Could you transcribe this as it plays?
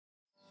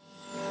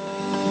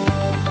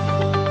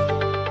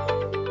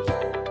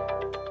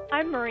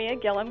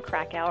Gillum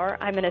Krakauer.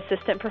 I'm an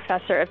assistant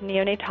professor of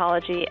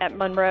neonatology at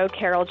Monroe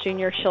Carroll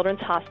Jr. Children's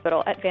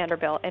Hospital at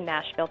Vanderbilt in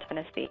Nashville,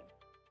 Tennessee.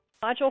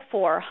 Module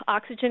 4,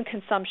 Oxygen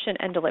Consumption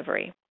and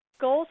Delivery.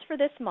 Goals for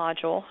this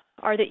module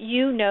are that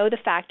you know the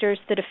factors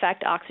that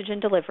affect oxygen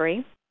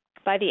delivery.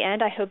 By the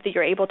end, I hope that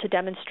you're able to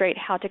demonstrate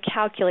how to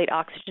calculate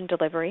oxygen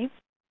delivery.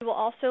 You will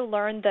also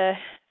learn the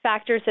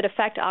factors that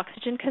affect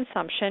oxygen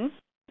consumption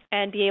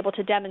and be able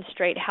to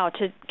demonstrate how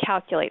to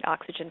calculate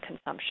oxygen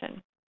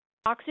consumption.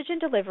 Oxygen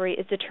delivery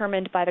is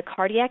determined by the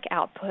cardiac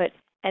output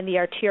and the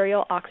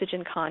arterial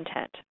oxygen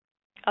content.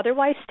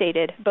 Otherwise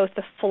stated, both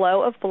the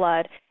flow of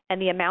blood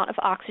and the amount of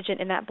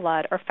oxygen in that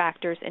blood are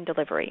factors in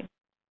delivery.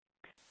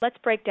 Let's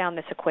break down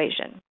this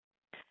equation.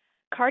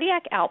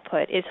 Cardiac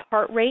output is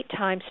heart rate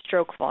times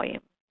stroke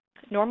volume.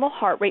 Normal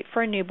heart rate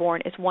for a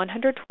newborn is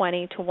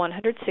 120 to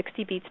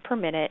 160 beats per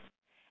minute,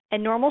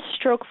 and normal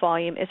stroke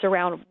volume is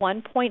around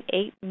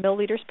 1.8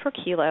 milliliters per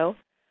kilo,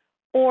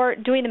 or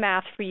doing the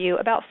math for you,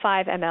 about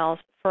 5 mLs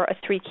for a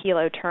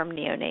 3-kilo term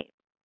neonate.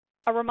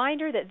 A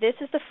reminder that this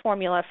is the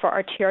formula for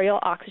arterial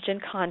oxygen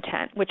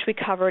content, which we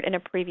covered in a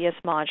previous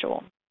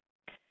module.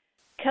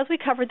 Because we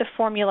covered the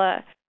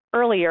formula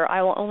earlier,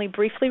 I will only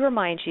briefly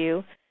remind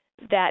you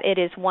that it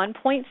is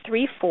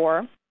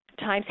 1.34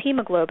 times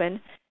hemoglobin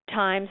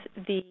times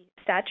the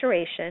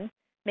saturation.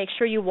 Make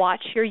sure you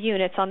watch your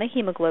units on the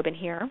hemoglobin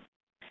here,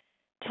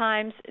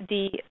 times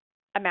the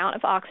amount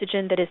of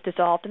oxygen that is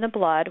dissolved in the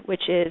blood,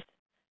 which is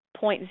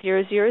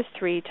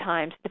 0.003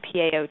 times the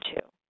PaO2.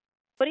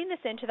 Putting this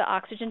into the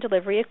oxygen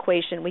delivery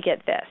equation, we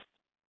get this.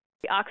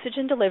 The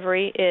oxygen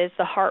delivery is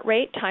the heart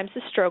rate times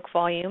the stroke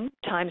volume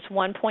times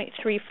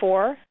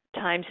 1.34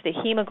 times the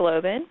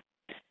hemoglobin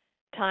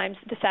times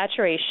the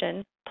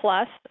saturation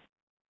plus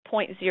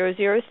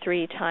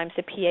 0.003 times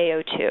the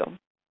PaO2.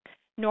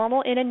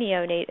 Normal in a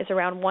neonate is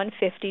around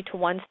 150 to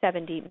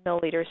 170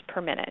 milliliters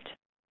per minute.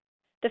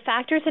 The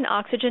factors in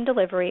oxygen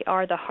delivery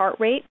are the heart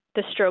rate,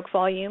 the stroke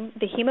volume,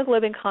 the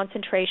hemoglobin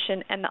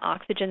concentration, and the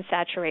oxygen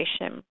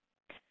saturation.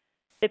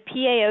 The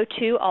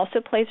PaO2 also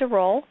plays a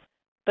role,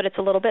 but it's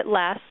a little bit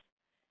less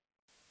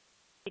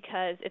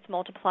because it's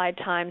multiplied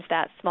times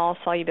that small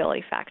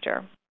solubility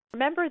factor.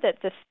 Remember that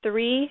the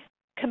 3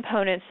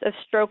 components of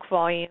stroke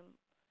volume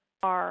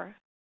are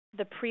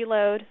the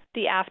preload,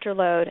 the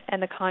afterload,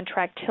 and the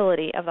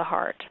contractility of the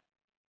heart.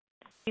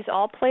 These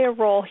all play a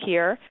role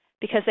here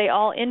because they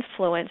all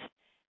influence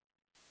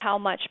how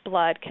much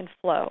blood can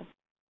flow.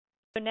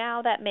 So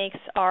now that makes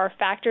our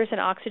factors in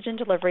oxygen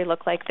delivery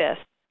look like this: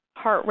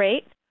 heart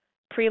rate,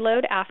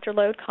 preload,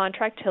 afterload,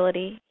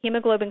 contractility,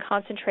 hemoglobin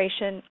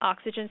concentration,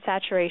 oxygen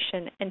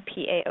saturation, and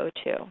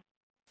PaO2.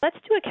 Let's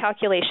do a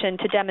calculation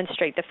to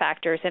demonstrate the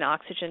factors in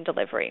oxygen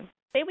delivery.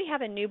 Say we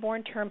have a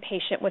newborn term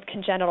patient with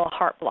congenital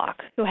heart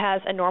block who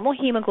has a normal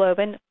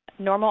hemoglobin,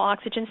 normal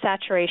oxygen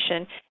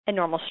saturation, and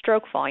normal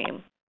stroke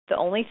volume. The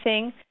only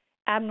thing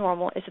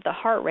abnormal is that the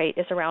heart rate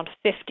is around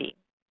 50.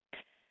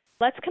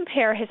 Let's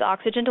compare his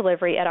oxygen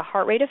delivery at a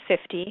heart rate of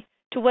 50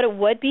 to what it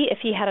would be if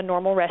he had a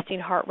normal resting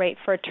heart rate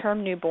for a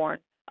term newborn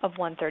of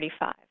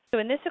 135. So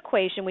in this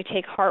equation, we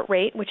take heart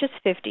rate, which is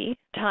 50,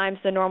 times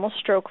the normal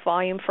stroke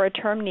volume for a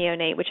term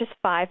neonate, which is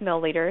 5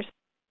 milliliters,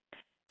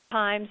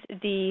 times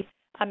the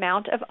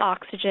amount of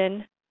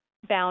oxygen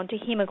bound to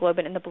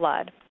hemoglobin in the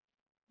blood.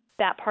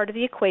 That part of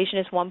the equation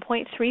is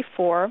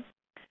 1.34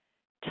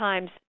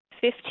 times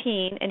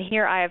 15, and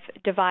here I have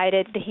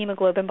divided the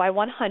hemoglobin by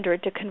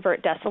 100 to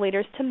convert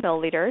deciliters to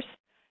milliliters,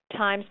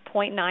 times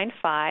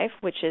 0.95,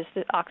 which is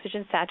the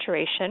oxygen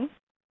saturation,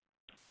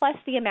 plus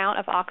the amount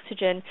of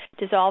oxygen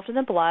dissolved in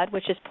the blood,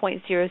 which is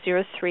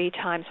 0.003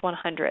 times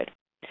 100.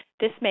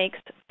 This makes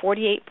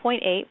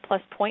 48.8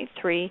 plus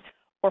 0.3,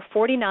 or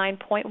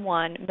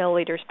 49.1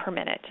 milliliters per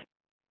minute.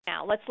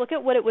 Now, let's look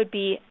at what it would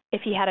be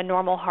if he had a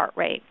normal heart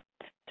rate.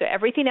 So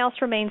everything else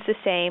remains the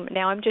same.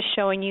 Now I'm just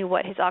showing you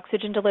what his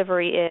oxygen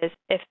delivery is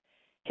if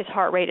his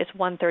heart rate is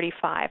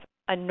 135,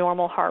 a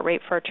normal heart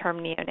rate for a term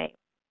neonate.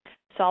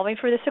 Solving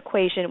for this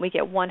equation, we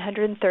get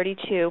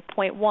 132.1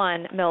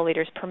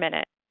 milliliters per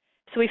minute.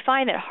 So we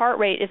find that heart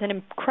rate is an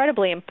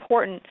incredibly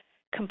important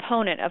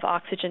component of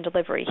oxygen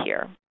delivery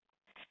here.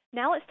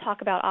 Now let's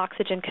talk about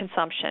oxygen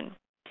consumption.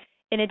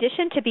 In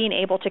addition to being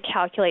able to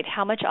calculate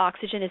how much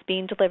oxygen is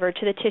being delivered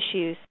to the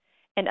tissues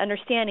and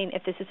understanding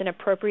if this is an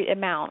appropriate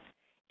amount,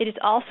 it is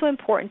also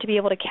important to be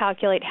able to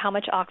calculate how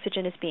much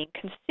oxygen is being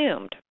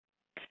consumed.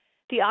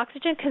 The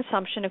oxygen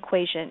consumption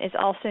equation is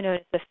also known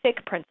as the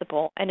Fick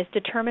principle and is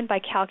determined by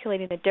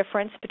calculating the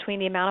difference between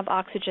the amount of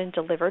oxygen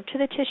delivered to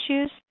the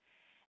tissues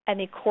and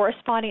the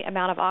corresponding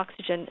amount of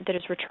oxygen that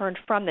is returned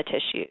from the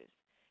tissues,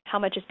 how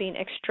much is being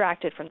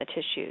extracted from the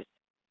tissues.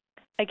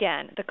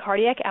 Again, the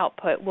cardiac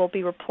output will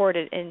be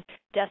reported in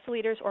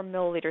deciliters or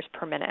milliliters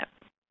per minute.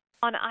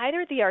 On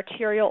either the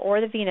arterial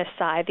or the venous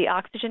side, the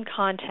oxygen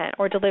content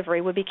or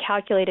delivery would be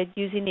calculated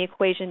using the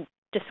equation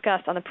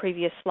discussed on the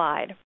previous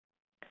slide.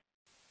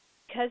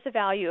 Because the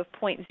value of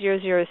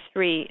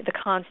 0.003, the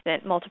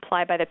constant,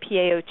 multiplied by the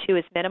PaO2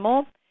 is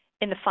minimal,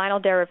 in the final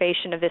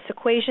derivation of this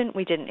equation,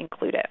 we didn't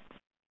include it.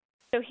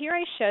 So here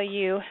I show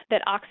you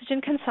that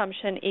oxygen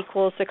consumption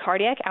equals the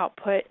cardiac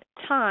output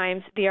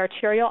times the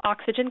arterial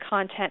oxygen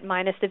content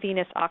minus the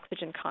venous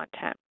oxygen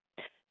content.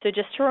 So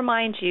just to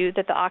remind you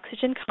that the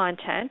oxygen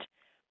content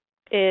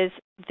is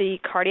the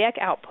cardiac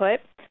output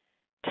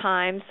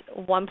times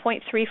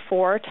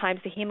 1.34 times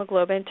the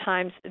hemoglobin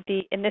times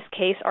the, in this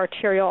case,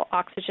 arterial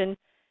oxygen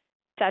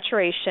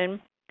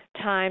saturation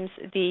times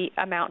the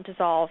amount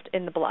dissolved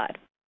in the blood.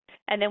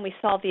 And then we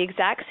solve the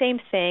exact same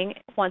thing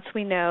once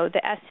we know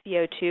the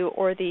SVO2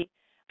 or the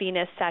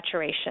venous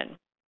saturation.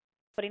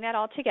 Putting that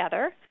all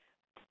together,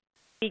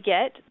 we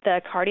get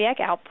the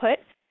cardiac output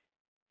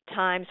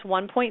times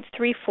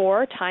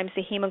 1.34 times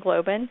the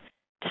hemoglobin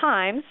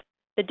times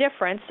the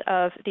difference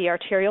of the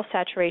arterial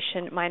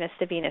saturation minus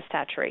the venous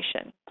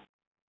saturation.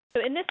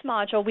 So in this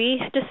module,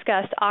 we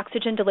discussed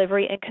oxygen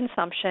delivery and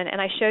consumption,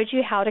 and I showed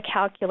you how to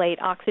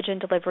calculate oxygen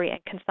delivery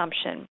and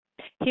consumption.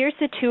 Here's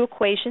the two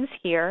equations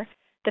here.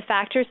 The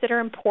factors that are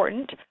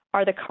important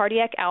are the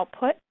cardiac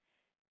output,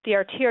 the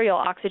arterial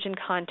oxygen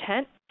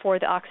content for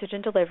the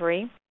oxygen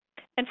delivery,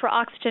 and for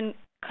oxygen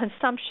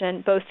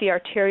consumption, both the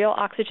arterial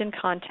oxygen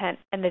content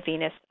and the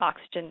venous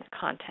oxygen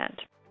content.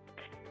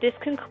 This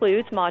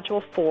concludes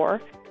Module 4.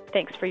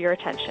 Thanks for your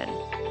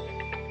attention.